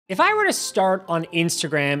If I were to start on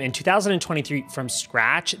Instagram in 2023 from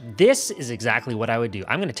scratch, this is exactly what I would do.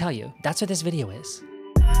 I'm gonna tell you, that's what this video is.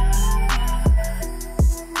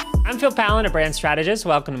 I'm Pallen, a brand strategist.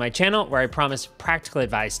 Welcome to my channel where I promise practical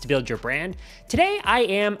advice to build your brand. Today, I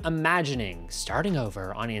am imagining starting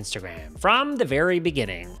over on Instagram from the very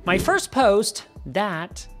beginning. My first post,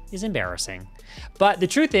 that is embarrassing. But the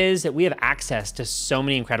truth is that we have access to so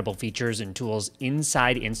many incredible features and tools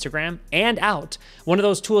inside Instagram and out. One of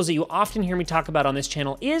those tools that you often hear me talk about on this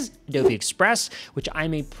channel is Adobe Express, which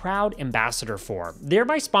I'm a proud ambassador for. They're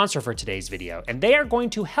my sponsor for today's video, and they are going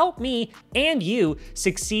to help me and you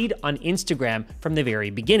succeed on Instagram from the very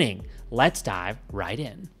beginning. Let's dive right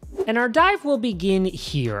in. And our dive will begin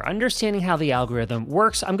here, understanding how the algorithm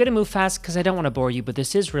works. I'm gonna move fast because I don't wanna bore you, but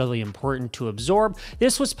this is really important to absorb.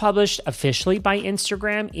 This was published officially by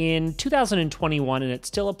Instagram in 2021, and it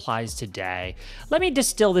still applies today. Let me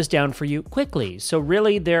distill this down for you quickly. So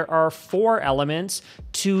really, there are 4 elements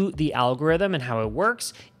to the algorithm and how it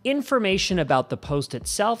works. Information about the post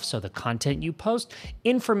itself, so the content you post,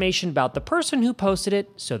 information about the person who posted it,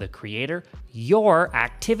 so the creator, your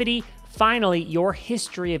activity, finally, your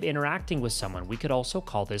history of interacting with someone. We could also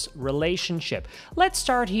call this relationship. Let's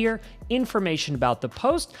start here. Information about the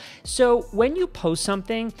post. So when you post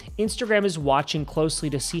something, Instagram is watching closely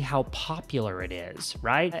to see how popular it is,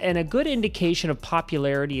 right? And a good indication of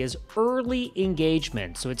popularity is early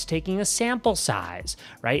engagement. So it's taking a sample size,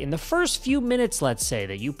 right? In the first few minutes, let's say,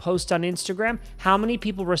 that you post on Instagram, how many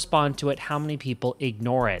people respond to it? How many people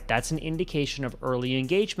ignore it? That's an indication of early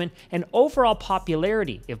engagement and overall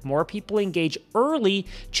popularity. If more people engage early,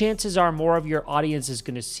 chances are more of your audience is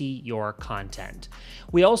going to see your content.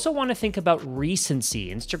 We also want to think about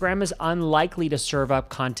recency. Instagram is unlikely to serve up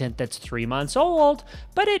content that's 3 months old,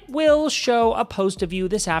 but it will show a post of you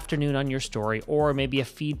this afternoon on your story, or maybe a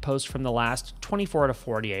feed post from the last 24 to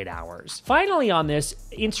 48 hours. Finally on this,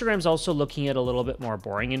 Instagram's also looking at a little bit more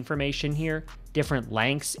boring information here. Different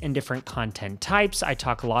lengths and different content types. I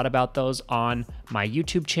talk a lot about those on my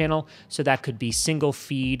YouTube channel. So that could be single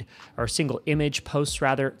feed or single image posts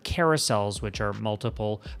rather, carousels, which are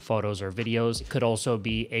multiple photos or videos. It could also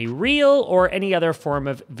be a reel or any other form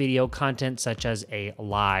of video content, such as a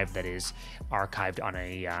live that is archived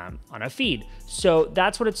on a feed. So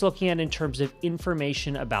that's what it's looking at in terms of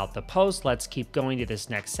information about the post. Let's keep going to this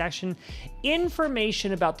next section.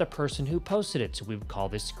 Information about the person who posted it. So we would call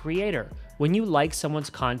this creator. When you like someone's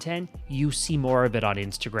content, you see more of it on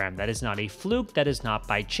Instagram. That is not a fluke. That is not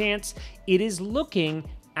by chance. It is looking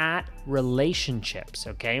at relationships,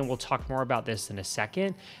 okay? And we'll talk more about this in a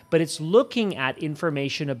second, but it's looking at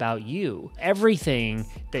information about you. Everything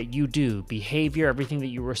that you do, behavior, everything that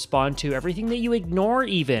you respond to, everything that you ignore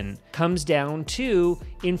even, comes down to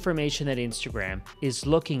information that Instagram is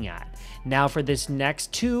looking at. Now for this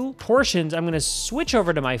next 2 portions, I'm gonna switch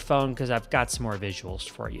over to my phone because I've got some more visuals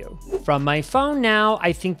for you. From my phone now,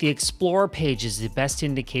 I think the Explore page is the best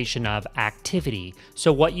indication of activity.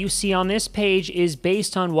 So what you see on this page is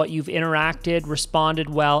based on what you've interacted, responded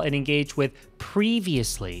well, and engaged with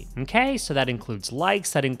previously, okay? So that includes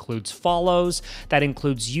likes, that includes follows, that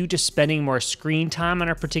includes you just spending more screen time on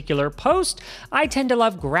a particular post. I tend to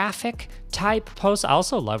love graphic type posts. I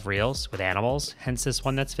also love reels with animals, hence this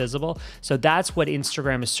one that's visible. So that's what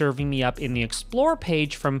Instagram is serving me up in the Explore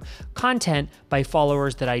page from content by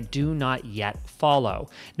followers that I do not yet follow.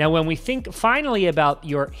 Now, when we think finally about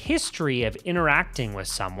your history of interacting with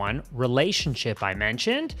someone, relationship I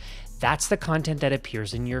mentioned, that's the content that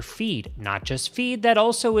appears in your feed. Not just feed, that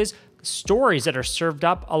also is stories that are served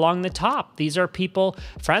up along the top. These are people,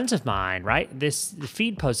 friends of mine, right? This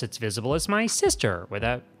feed post that's visible is my sister with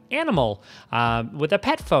a animal, with a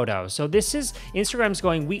pet photo. So this is, Instagram's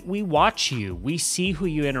going, we watch you, we see who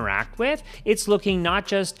you interact with. It's looking not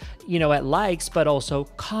just, at likes, but also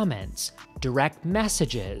comments, direct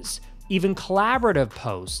messages, even collaborative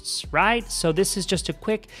posts, right? So this is just a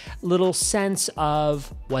quick little sense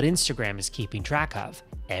of what Instagram is keeping track of.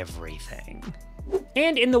 Everything.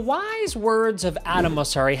 And in the wise words of Adam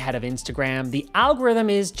Mosseri, head of Instagram, the algorithm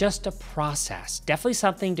is just a process. Definitely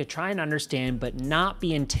something to try and understand, but not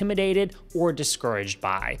be intimidated or discouraged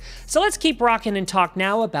by. So let's keep rocking and talk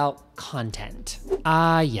now about content.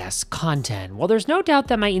 Yes, content. Well, there's no doubt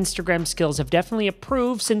that my Instagram skills have definitely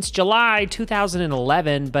improved since July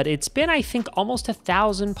 2011, but it's been, I think, almost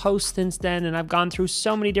 1,000 posts since then, and I've gone through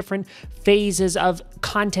so many different phases of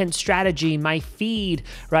content strategy, my feed,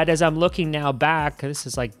 right? As I'm looking now back, this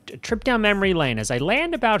is like a trip down memory lane. As I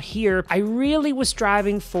land about here, I really was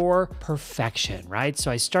striving for perfection, right? So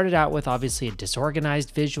I started out with obviously a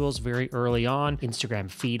disorganized visuals very early on. Instagram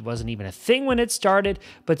feed wasn't even a thing when it started,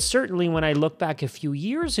 but certainly certainly when I look back a few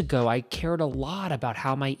years ago, I cared a lot about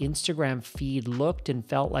how my Instagram feed looked and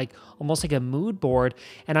felt like almost like a mood board.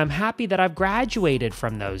 And I'm happy that I've graduated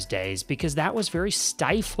from those days because that was very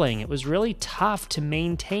stifling. It was really tough to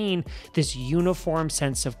maintain this uniform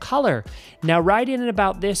sense of color. Now, right in and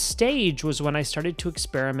about this stage was when I started to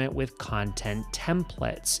experiment with content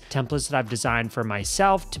templates that I've designed for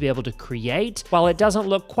myself to be able to create. While it doesn't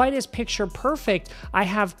look quite as picture perfect, I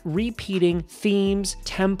have repeating themes,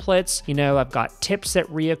 templates. You know, I've got tips that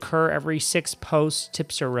reoccur every 6 posts,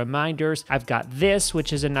 tips or reminders. I've got this,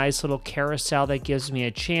 which is a nice little carousel that gives me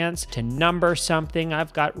a chance to number something.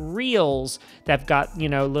 I've got reels that've got, you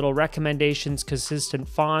know, little recommendations, consistent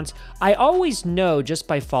fonts. I always know just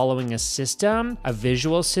by following a system, a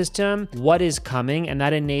visual system, what is coming, and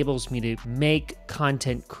that enables me to make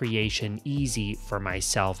content creation easy for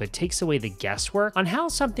myself. It takes away the guesswork on how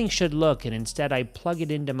something should look, and instead I plug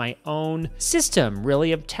it into my own system,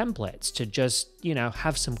 really, of templates to just, you know,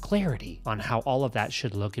 have some clarity on how all of that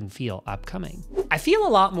should look and feel upcoming. I feel a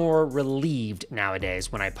lot more relieved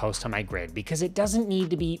nowadays when I post on my grid because it doesn't need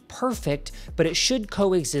to be perfect, but it should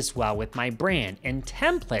coexist well with my brand, and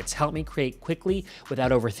templates help me create quickly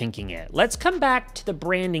without overthinking it. Let's come back to the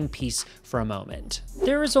branding piece for a moment.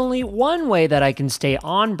 There is only one way that I can stay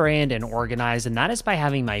on brand and organized, and that is by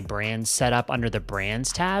having my brand set up under the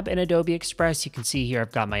Brands tab in Adobe Express. You can see here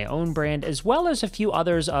I've got my own brand as well as a few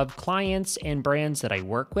others of clients and brands that I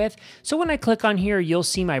work with. So when I click on here, you'll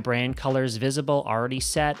see my brand colors visible, already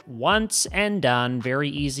set, once and done. Very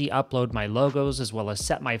easy. Upload my logos as well as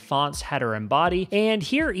set my fonts, header, and body. And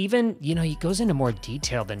here even, you know, it goes into more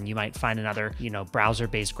detail than you might find in other, you know,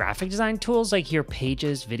 browser-based graphic design tools. Like here,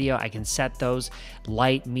 pages, video, I can set those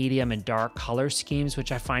light, medium, and dark color schemes,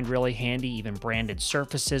 which I find really handy. Even branded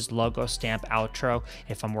surfaces, logo, stamp, outro,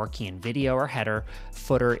 if I'm working in video, or header,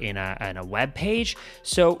 footer in a web page.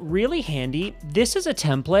 So really handy. This is a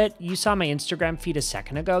template. You saw my Instagram feed a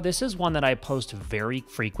second ago. This is one that I post very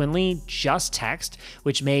frequently, just text,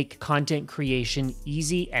 which make content creation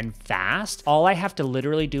easy and fast. All I have to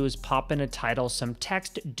literally do is pop in a title, some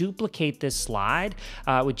text, duplicate this slide,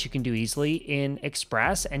 which you can do easily in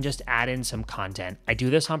Express, and just add in some content. I do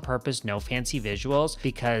this on purpose, no fancy visuals,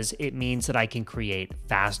 because it means that I can create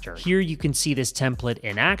faster. Here you can see this template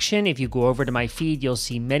in action. If you go over to my feed, you'll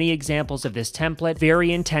see many examples of this template,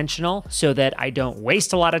 very intentional, so that I don't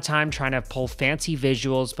waste a lot of time trying to pull fancy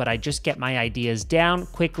visuals, but I just get my ideas down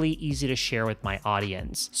quickly, easy to share with my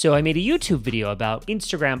audience. So I made a YouTube video about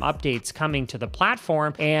Instagram updates coming to the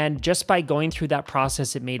platform, and just by going through that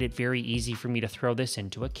process, it made it very easy for me to throw this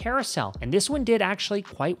into a carousel. And this one did actually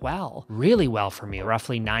quite well, really well for me.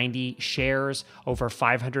 Roughly 90 shares, over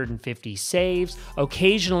 550 saves.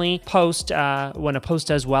 Occasionally when a post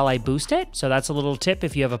does well, I boost it. So that's a little tip.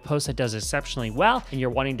 If you have a post that does exceptionally well and you're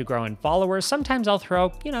wanting to grow in followers, sometimes I'll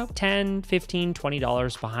throw, you know, $10, $15,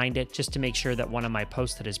 $20 behind it just to make sure that one of my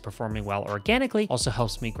posts that is performing well organically also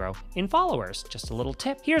helps me grow in followers. Just a little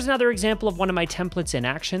tip. Here's another example of one of my templates in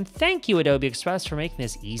action. Thank you, Adobe Express, for making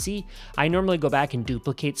this easy. I normally go back and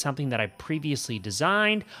duplicate something that I previously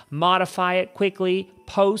designed, modify it quickly,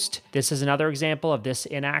 post. This is another example of this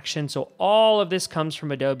in action. So all of this comes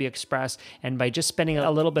from Adobe Express, and by just spending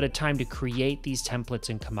a little bit of time to create these templates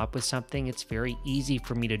and come up with something, it's very easy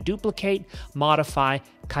for me to duplicate, modify,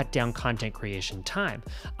 cut down content creation time.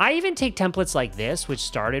 I even take templates like this, which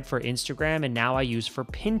started for Instagram and now I use for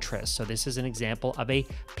Pinterest. So this is an example of a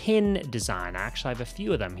pin design. Actually, I have a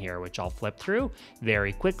few of them here, which I'll flip through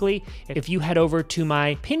very quickly. If you head over to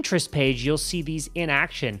my Pinterest page, you'll see these in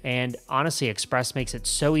action. And honestly, Express makes it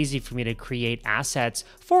so easy for me to create assets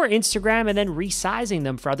for Instagram and then resizing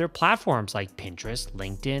them for other platforms like Pinterest,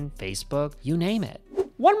 LinkedIn, Facebook, you name it.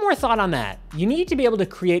 One more thought on that. You need to be able to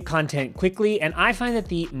create content quickly, and I find that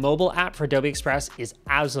the mobile app for Adobe Express is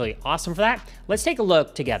absolutely awesome for that. Let's take a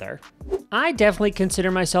look together. I definitely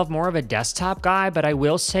consider myself more of a desktop guy, but I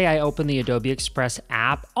will say I open the Adobe Express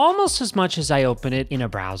app almost as much as I open it in a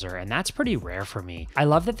browser, and that's pretty rare for me. I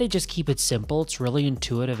love that they just keep it simple. It's really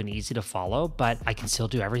intuitive and easy to follow, but I can still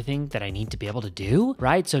do everything that I need to be able to do,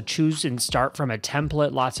 right? So choose and start from a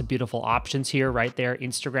template. Lots of beautiful options here, right there.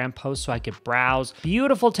 Instagram posts, so I could browse.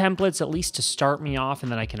 Beautiful templates, at least to start me off,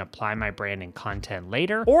 and then I can apply my brand and content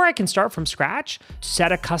later. Or I can start from scratch,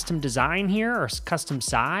 set a custom design here or custom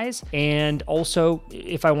size. And also,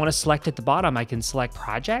 if I want to select at the bottom, I can select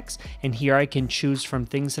projects. And here I can choose from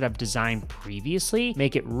things that I've designed previously,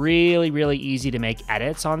 make it really, really easy to make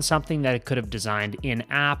edits on something that I could have designed in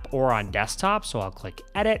app or on desktop. So I'll click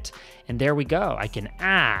edit, and there we go. I can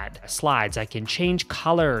add slides, I can change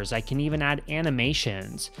colors, I can even add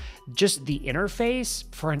animations. Just the interface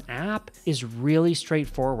this for an app is really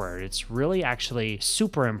straightforward. It's really actually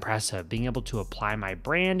super impressive being able to apply my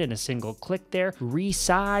brand in a single click there,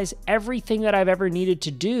 resize everything that I've ever needed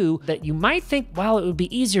to do that you might think, well, it would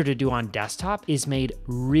be easier to do on desktop, is made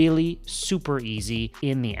really super easy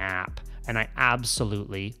in the app. And I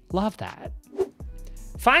absolutely love that.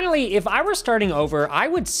 Finally, if I were starting over, I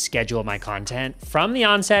would schedule my content from the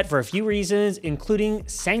onset for a few reasons, including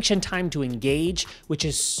sanction time to engage, which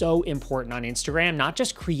is so important on Instagram, not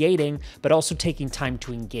just creating, but also taking time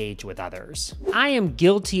to engage with others. I am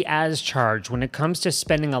guilty as charged when it comes to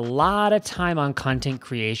spending a lot of time on content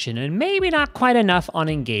creation and maybe not quite enough on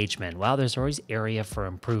engagement. Well, there's always area for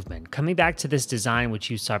improvement. Coming back to this design,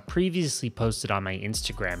 which you saw previously posted on my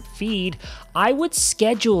Instagram feed, I would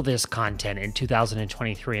schedule this content in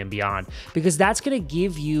 2023 and beyond, because that's going to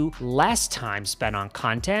give you less time spent on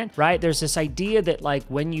content, right? There's this idea that like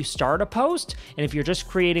when you start a post, and if you're just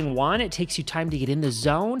creating one, it takes you time to get in the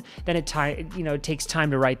zone. Then it takes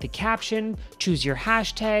time to write the caption, choose your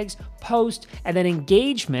hashtags, post, and then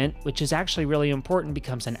engagement, which is actually really important,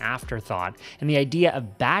 becomes an afterthought. And the idea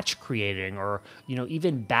of batch creating, or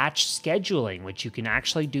even batch scheduling, which you can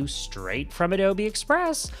actually do straight from Adobe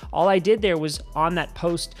Express. All I did there was on that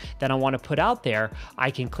post that I want to put out there, I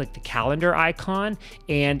can click the calendar icon,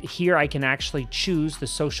 and here I can actually choose the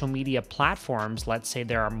social media platforms. Let's say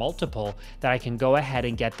there are multiple that I can go ahead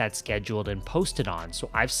and get that scheduled and posted on. So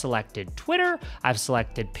I've selected Twitter, I've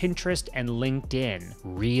selected Pinterest, and LinkedIn.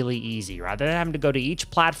 Really easy. Rather than having to go to each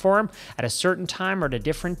platform at a certain time or at a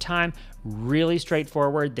different time, really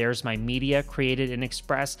straightforward. There's my media created in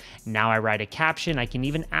Express. Now I write a caption. I can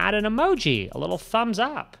even add an emoji, a little thumbs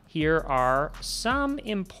up. Here are some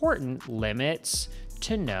important limits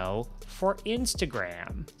to know for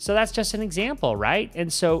Instagram. So that's just an example, right?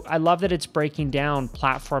 And so I love that it's breaking down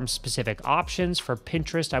platform-specific options. For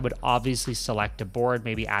Pinterest, I would obviously select a board,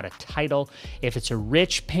 maybe add a title. If it's a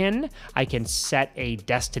rich pin, I can set a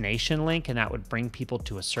destination link, and that would bring people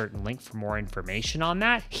to a certain link for more information on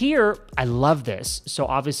that. Here, I love this. So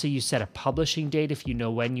obviously you set a publishing date if you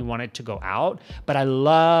know when you want it to go out, but I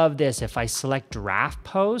love this. If I select draft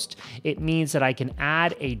post, it means that I can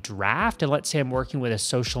add a draft, and let's say I'm working with a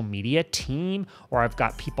social media team, or I've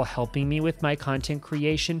got people helping me with my content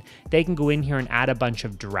creation, they can go in here and add a bunch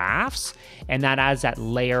of drafts, and that adds that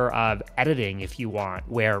layer of editing if you want,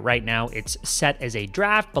 where right now it's set as a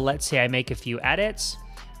draft, but let's say I make a few edits.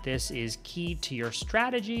 This is key to your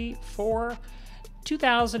strategy for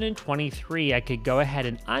 2023, I could go ahead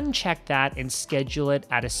and uncheck that and schedule it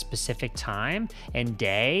at a specific time and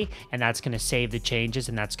day, and that's going to save the changes,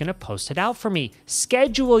 and that's going to post it out for me.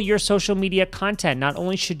 Schedule your social media content. Not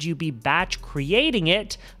only should you be batch creating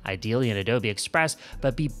it, ideally in Adobe Express,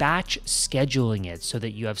 but be batch scheduling it so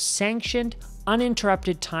that you have sanctioned,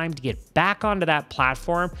 uninterrupted time to get back onto that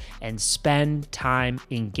platform and spend time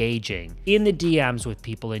engaging in the DMs with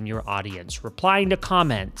people in your audience, replying to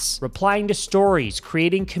comments, replying to stories,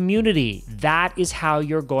 creating community. That is how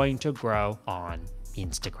you're going to grow on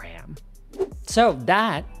Instagram. So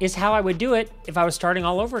that is how I would do it if I was starting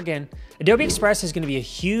all over again. Adobe Express is going to be a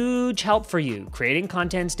huge help for you, creating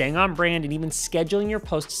content, staying on brand, and even scheduling your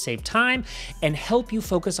posts to save time and help you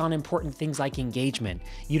focus on important things like engagement.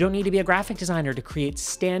 You don't need to be a graphic designer to create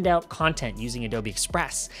standout content using Adobe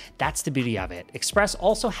Express. That's the beauty of it. Express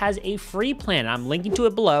also has a free plan. I'm linking to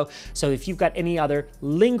it below. So if you've got any other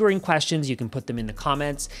lingering questions, you can put them in the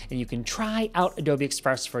comments and you can try out Adobe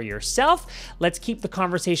Express for yourself. Let's keep the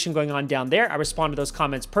conversation going on down there. I respond to those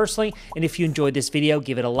comments personally. And if you enjoyed this video,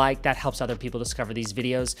 give it a like. That helps other people discover these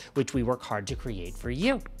videos, which we work hard to create for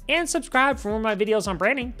you. And subscribe for more of my videos on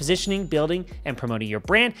branding, positioning, building, and promoting your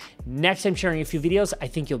brand. Next, I'm sharing a few videos I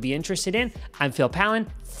think you'll be interested in. I'm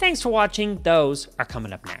Pallen. Thanks for watching. Those are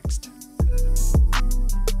coming up next.